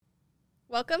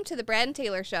Welcome to the Brad and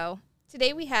Taylor Show.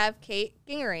 Today we have Kate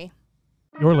Gingery.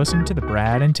 You're listening to the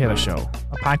Brad and Taylor Show,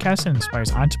 a podcast that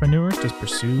inspires entrepreneurs to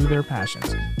pursue their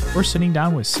passions. We're sitting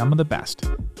down with some of the best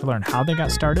to learn how they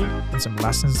got started and some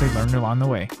lessons they learned along the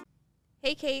way.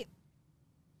 Hey, Kate.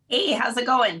 Hey, how's it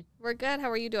going? We're good.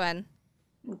 How are you doing?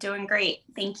 I'm doing great.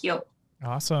 Thank you.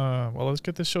 Awesome. Well, let's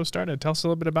get this show started. Tell us a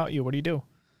little bit about you. What do you do?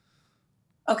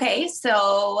 Okay,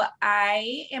 so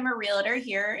I am a realtor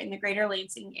here in the greater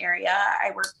Lansing area.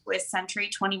 I work with Century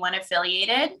 21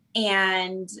 affiliated,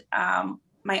 and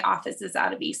my office is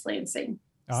out of East Lansing.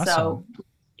 Awesome. So,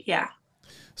 yeah.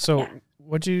 So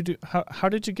what did you do? How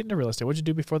did you get into real estate? What did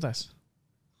you do before this?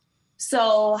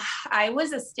 So I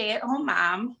was a stay-at-home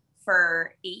mom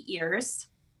for 8 years.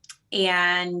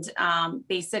 And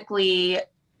basically,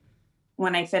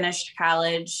 when I finished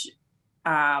college,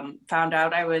 found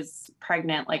out I was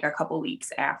pregnant like a couple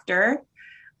weeks after.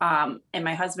 And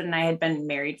my husband and I had been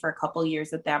married for a couple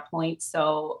years at that point.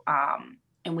 So,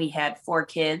 and we had 4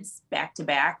 kids back to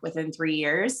back within 3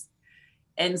 years.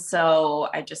 And so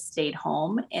I just stayed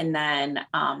home. And then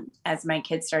as my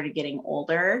kids started getting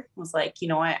older, I was like, you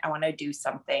know what, I want to do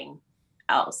something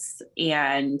else.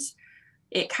 And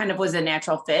it kind of was a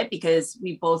natural fit because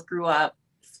we both grew up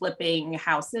flipping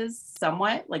houses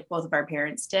somewhat, like both of our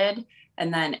parents did.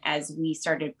 And then as we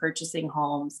started purchasing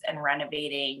homes and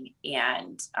renovating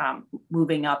and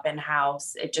moving up in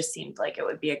house, it just seemed like it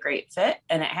would be a great fit.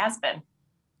 And it has been.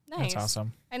 Nice. That's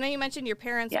awesome. I know you mentioned your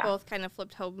parents both kind of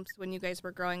flipped homes when you guys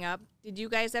were growing up. Did you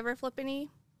guys ever flip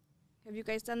any? Have you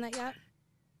guys done that yet?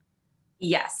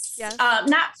 Yes. Yes.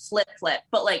 Not flip,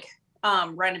 but like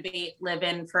renovate, live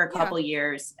in for a couple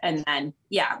years. And then,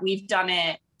 we've done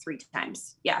it 3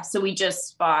 times. Yeah. So we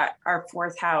just bought our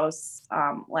 4th house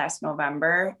last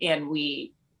November, and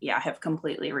we have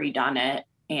completely redone it,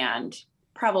 and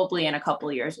probably in a couple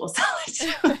of years we'll sell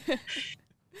it.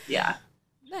 Yeah.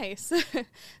 Nice.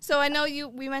 So I know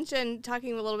we mentioned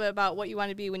talking a little bit about what you want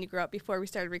to be when you grew up before we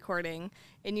started recording,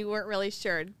 and you weren't really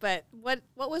sure, but what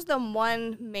was the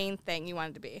one main thing you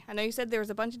wanted to be? I know you said there was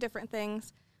a bunch of different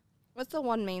things. What's the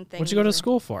one main thing? What'd you go to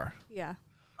school for? Yeah.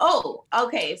 Oh,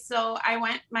 okay. So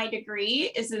my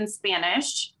degree is in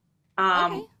Spanish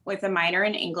with a minor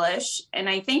in English. And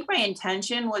I think my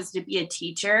intention was to be a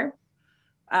teacher.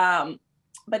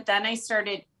 But then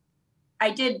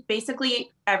I did basically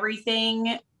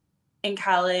everything in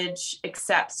college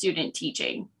except student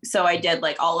teaching. So I did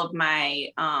like all of my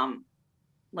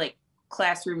like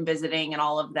classroom visiting and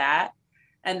all of that.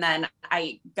 And then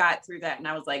I got through that and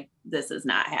I was like, this is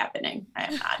not happening. I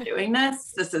am not doing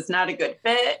this. This is not a good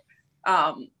fit.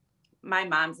 My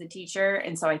mom's a teacher.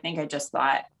 And so I think I just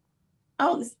thought,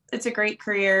 it's a great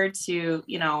career to,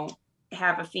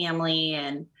 have a family,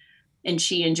 and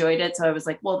she enjoyed it. So I was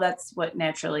like, well, that's what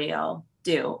naturally I'll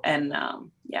do. And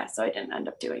so I didn't end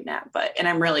up doing that, and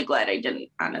I'm really glad I didn't.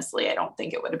 Honestly, I don't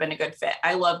think it would have been a good fit.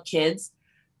 I love kids.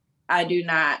 I do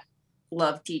not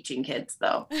love teaching kids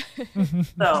though.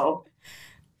 So,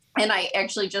 and I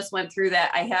actually just went through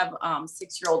that. I have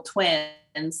 6-year-old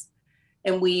twins,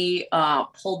 and we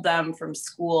pulled them from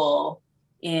school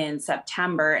in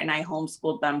September, and I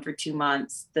homeschooled them for 2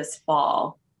 months this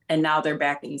fall, and now they're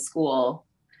back in school.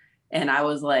 And I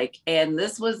was like, and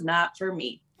this was not for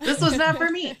me. This was not for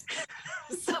me.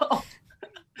 So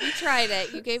you tried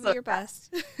it. You gave it your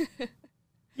best.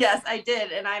 Yes, I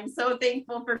did. And I'm so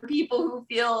thankful for people who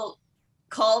feel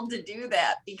called to do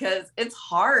that, because it's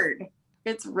hard.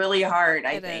 It's really hard,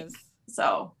 I think. Is.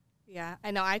 So. Yeah,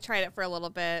 I know. I tried it for a little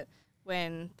bit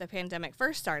when the pandemic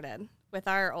first started with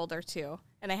our older 2.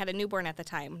 And I had a newborn at the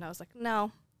time. And I was like,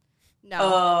 no,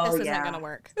 this isn't going to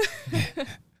work.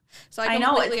 So I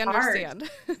completely understand.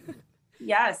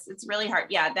 Yes, it's really hard.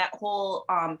 Yeah, that whole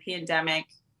pandemic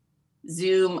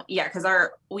Zoom. Yeah, because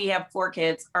we have 4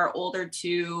 kids. Our older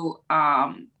 2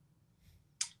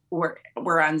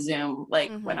 were on Zoom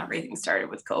when everything started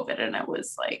with COVID, and it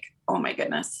was like, oh my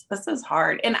goodness, this is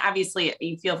hard. And obviously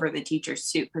you feel for the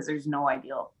teachers too, because there's no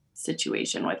ideal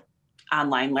situation with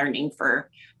online learning for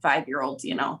 5-year-olds,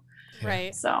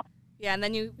 Right. So yeah, and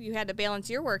then you had to balance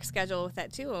your work schedule with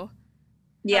that too.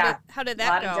 Yeah. How did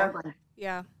that go? Of juggling.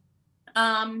 Yeah.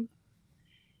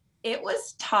 It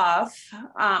was tough.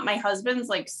 My husband's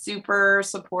like super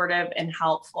supportive and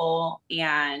helpful.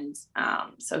 And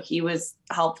so he was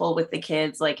helpful with the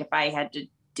kids. Like if I had to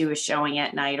do a showing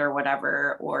at night or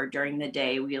whatever, or during the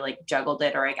day, we like juggled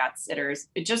it, or I got sitters.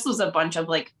 It just was a bunch of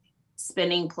like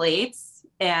spinning plates,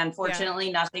 and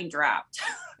fortunately nothing dropped.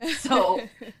 So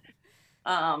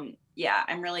I'm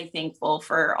really thankful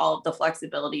for all of the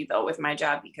flexibility though with my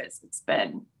job, because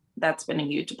that's been a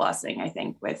huge blessing, I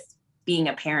think, with being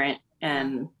a parent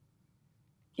and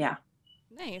yeah.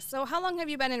 Nice. So how long have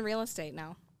you been in real estate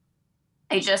now?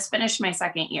 I just finished my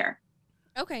second year.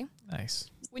 Okay. Nice.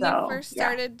 When you first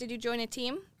started, did you join a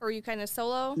team or were you kind of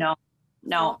solo? No,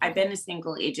 Okay. I've been a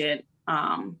single agent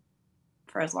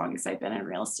for as long as I've been in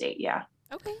real estate. Yeah.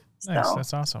 Okay. Nice. So,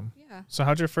 That's awesome. Yeah. So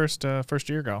how'd your first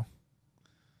year go?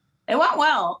 it went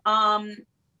well.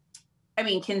 I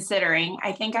mean, considering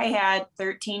I think I had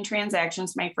 13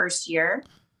 transactions my first year,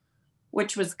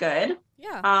 which was good.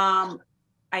 Yeah.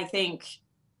 I think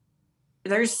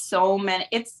there's so many,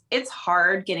 it's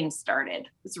hard getting started.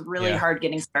 It's really hard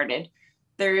getting started.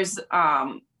 There's,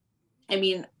 I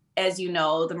mean, as you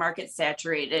know, the market's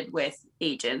saturated with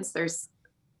agents. There's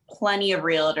plenty of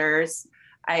realtors.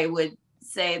 I would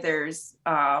say there's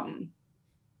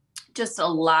just a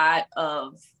lot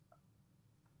of,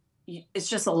 it's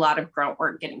just a lot of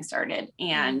groundwork getting started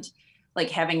and like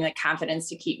having the confidence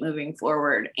to keep moving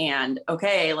forward and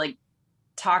like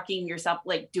talking yourself,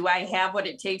 like, do I have what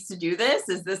it takes to do this?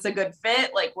 Is this a good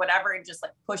fit? Like whatever, and just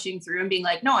like pushing through and being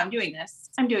like, no, I'm doing this.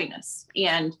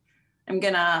 And I'm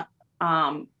gonna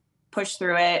push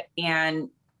through it. And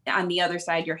on the other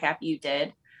side, you're happy you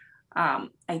did. I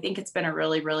think it's been a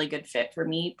really, really good fit for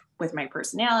me with my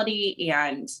personality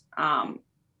and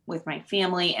with my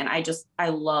family. And I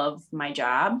love my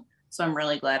job. So I'm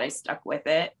really glad I stuck with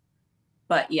it.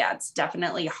 But yeah, it's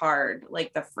definitely hard.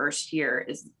 Like the first year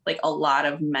is like a lot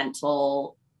of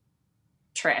mental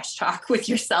trash talk with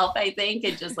yourself, I think,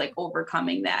 and just like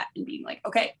overcoming that and being like,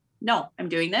 okay, no, I'm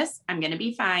doing this. I'm going to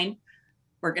be fine.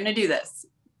 We're going to do this.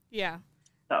 Yeah.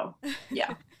 So,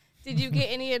 yeah. Did you get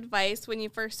any advice when you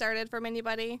first started from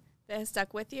anybody that has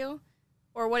stuck with you?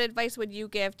 Or what advice would you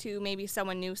give to maybe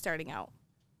someone new starting out?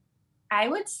 I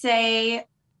would say,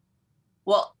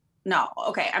 well, no,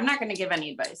 okay, I'm not going to give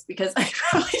any advice because I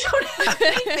probably don't have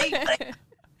anything. Like,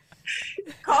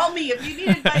 call me if you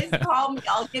need advice. Call me.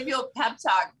 I'll give you a pep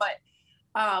talk.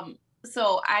 But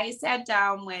so I sat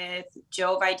down with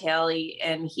Joe Vitale,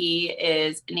 and he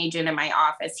is an agent in my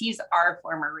office. He's our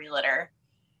former realtor,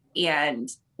 and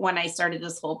when I started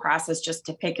this whole process, just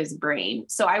to pick his brain.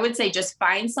 So I would say just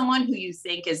find someone who you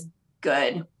think is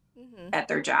good at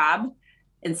their job.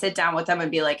 And sit down with them and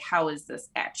be like, how is this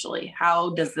actually? How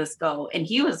does this go? And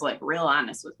he was like real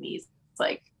honest with me. It's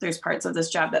like, there's parts of this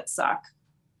job that suck.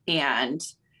 And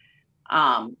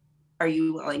are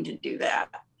you willing to do that?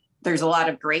 There's a lot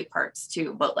of great parts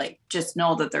too, but like, just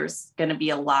know that there's going to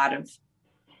be a lot of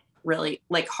really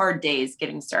like hard days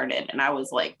getting started. And I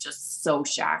was like, just so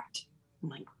shocked. I'm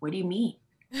like, what do you mean?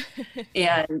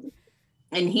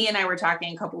 And he and I were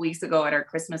talking a couple weeks ago at our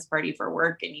Christmas party for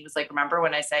work. And he was like, remember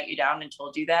when I sat you down and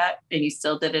told you that and you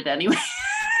still did it anyway?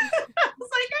 I was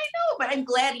like, I know, but I'm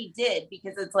glad he did,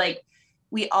 because it's like,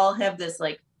 we all have this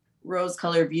like rose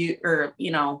colored view or,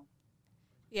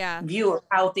 view of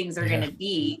how things are going to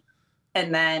be.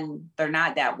 And then they're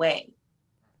not that way.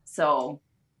 So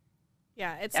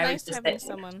yeah, it's nice having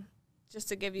someone just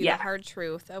to give you the hard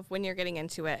truth of when you're getting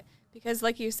into it. Because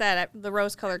like you said, the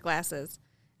rose colored glasses,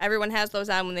 everyone has those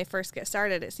on when they first get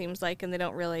started, it seems like, and they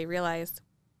don't really realize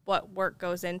what work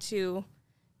goes into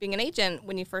being an agent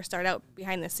when you first start out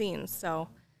behind the scenes. So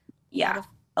yeah,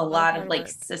 a lot of like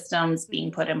systems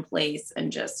being put in place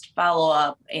and just follow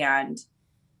up. And,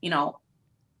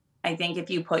 I think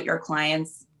if you put your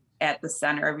clients at the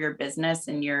center of your business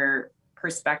and your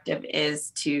perspective is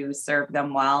to serve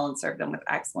them well and serve them with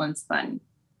excellence, then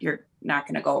you're not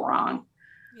going to go wrong.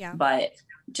 Yeah. But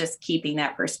just keeping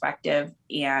that perspective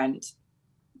and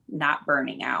not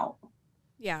burning out.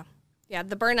 Yeah. Yeah.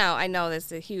 The burnout, I know, is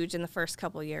huge in the first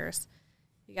couple of years.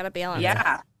 You got to balance.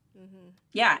 Yeah.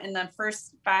 Yeah. In the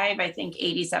first 5, I think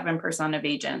 87% of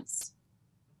agents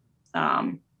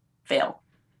fail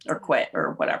or quit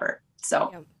or whatever.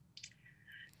 So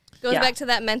goes back to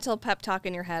that mental pep talk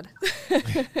in your head.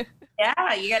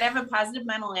 Yeah. You got to have a positive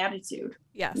mental attitude.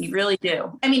 Yes. You really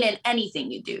do. I mean, in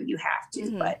anything you do, you have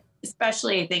to, but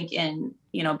especially I think in,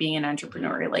 being an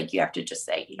entrepreneur, like you have to just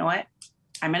say, you know what,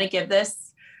 I'm going to give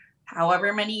this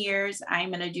however many years, I'm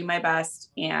going to do my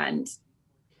best. And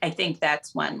I think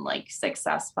that's when like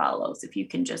success follows. If you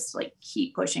can just like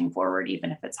keep pushing forward,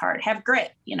 even if it's hard, have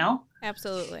grit,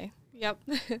 Absolutely. Yep.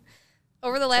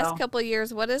 Over the last couple of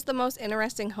years, what is the most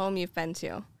interesting home you've been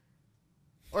to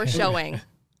or showing?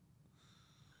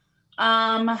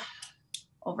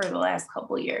 Over the last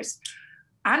couple of years,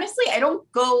 honestly, I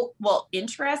don't go,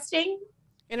 interesting,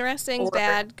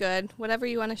 bad, good, whatever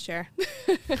you want to share.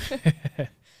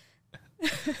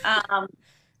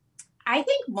 I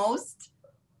think most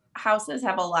houses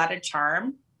have a lot of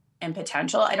charm and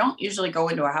potential. I don't usually go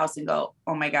into a house and go,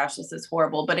 oh my gosh, this is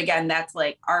horrible. But again, that's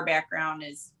like our background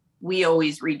is we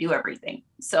always redo everything.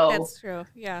 So that's true.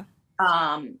 Yeah.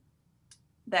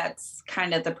 That's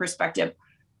kind of the perspective.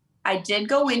 I did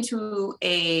go into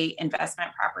a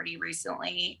investment property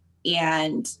recently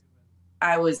and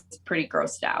I was pretty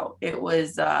grossed out. It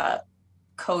was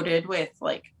coated with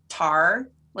like tar,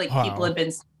 like people had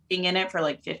been sleeping in it for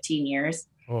like 15 years.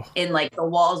 Oh. And like the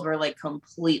walls were like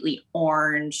completely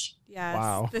orange. Yes.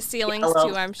 Wow. The ceilings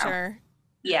too, I'm sure.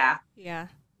 Yeah. Yeah.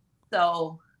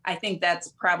 So I think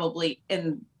that's probably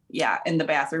and the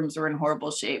bathrooms were in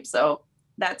horrible shape. So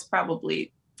that's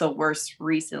probably the worst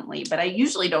recently, but I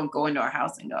usually don't go into a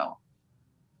house and go,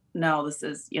 no, this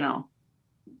is, you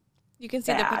can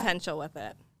see bad. The potential with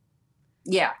it.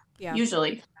 Yeah.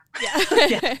 Usually. Yeah.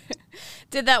 Yeah.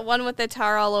 Did that one with the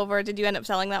tar all over, did you end up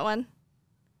selling that one?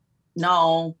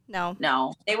 No.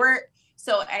 They were,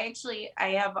 so I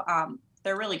have,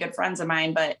 they're really good friends of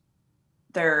mine, but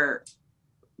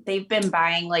they've been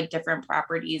buying like different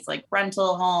properties, like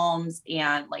rental homes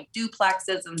and like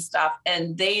duplexes and stuff.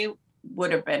 And they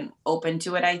would have been open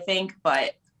to it, I think,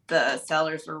 but the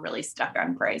sellers were really stuck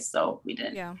on price. So we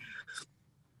didn't.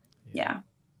 Yeah.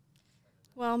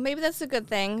 Well, maybe that's a good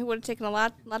thing. It would have taken a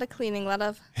lot of cleaning, a lot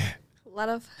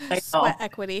of sweat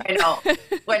equity. I know.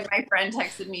 When my friend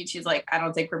texted me, she's like, I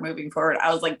don't think we're moving forward.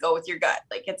 I was like, go with your gut.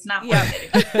 Like, it's not worth it.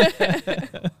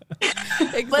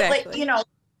 Exactly. But like,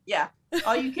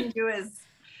 all you can do is,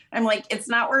 I'm like, it's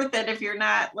not worth it if you're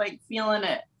not like feeling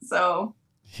it. So,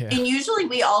 and usually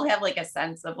we all have like a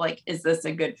sense of like, is this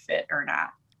a good fit or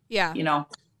not? Yeah.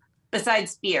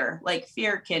 Besides fear, like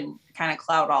fear can kind of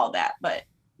cloud all that, but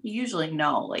you usually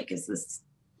know, like, is this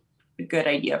a good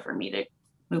idea for me to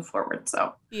move forward?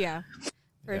 So yeah,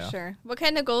 for sure. What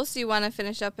kind of goals do you want to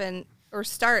finish up or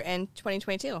start in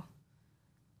 2022?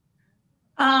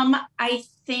 I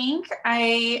think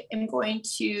I am going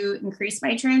to increase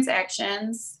my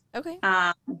transactions. Okay.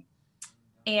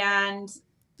 And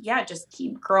just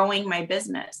keep growing my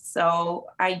business. So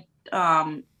I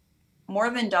more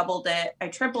than doubled it. I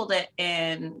tripled it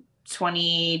in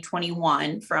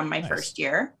 2021 from my first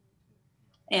year.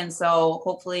 And so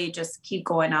hopefully just keep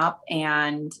going up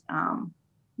and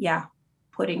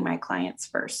putting my clients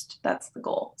first. That's the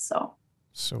goal. So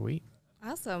sweet.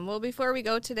 Awesome. Well, before we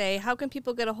go today, how can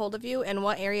people get a hold of you and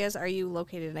what areas are you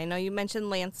located in? I know you mentioned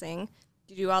Lansing.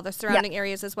 Do you do all the surrounding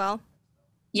areas as well?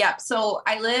 Yeah. So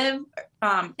I live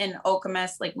in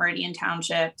Okemos, like Meridian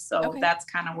Township. So that's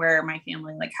kind of where my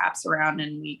family like hops around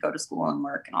and we go to school and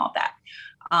work and all that.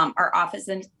 Our office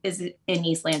is in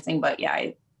East Lansing, but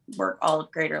I work all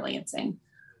of Greater Lansing.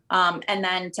 And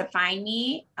then to find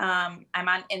me, I'm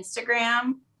on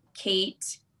Instagram,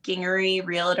 Kate Gingery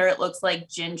Realtor. It looks like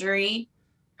Gingery.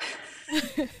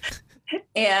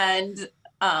 And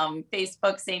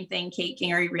Facebook, same thing, Kate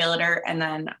Gingery Realtor. And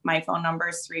then my phone number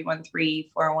is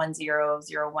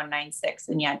 313-410-0196.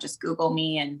 And just Google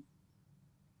me and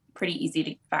pretty easy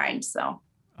to find. So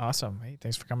awesome. Hey,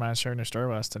 thanks for coming on and sharing your story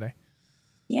with us today.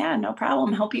 Yeah, no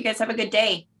problem. Hope you guys have a good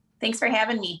day. Thanks for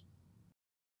having me.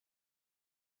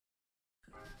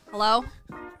 Hello?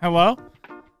 Are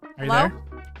you there?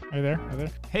 Are you there?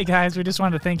 Hey guys, we just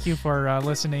wanted to thank you for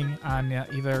listening on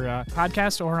either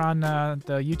podcast or on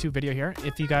the YouTube video here.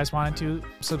 If you guys wanted to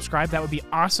subscribe, that would be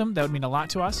awesome. That would mean a lot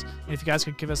to us. And if you guys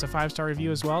could give us a 5-star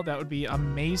review as well, that would be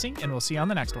amazing. And we'll see you on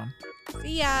the next one.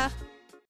 See ya.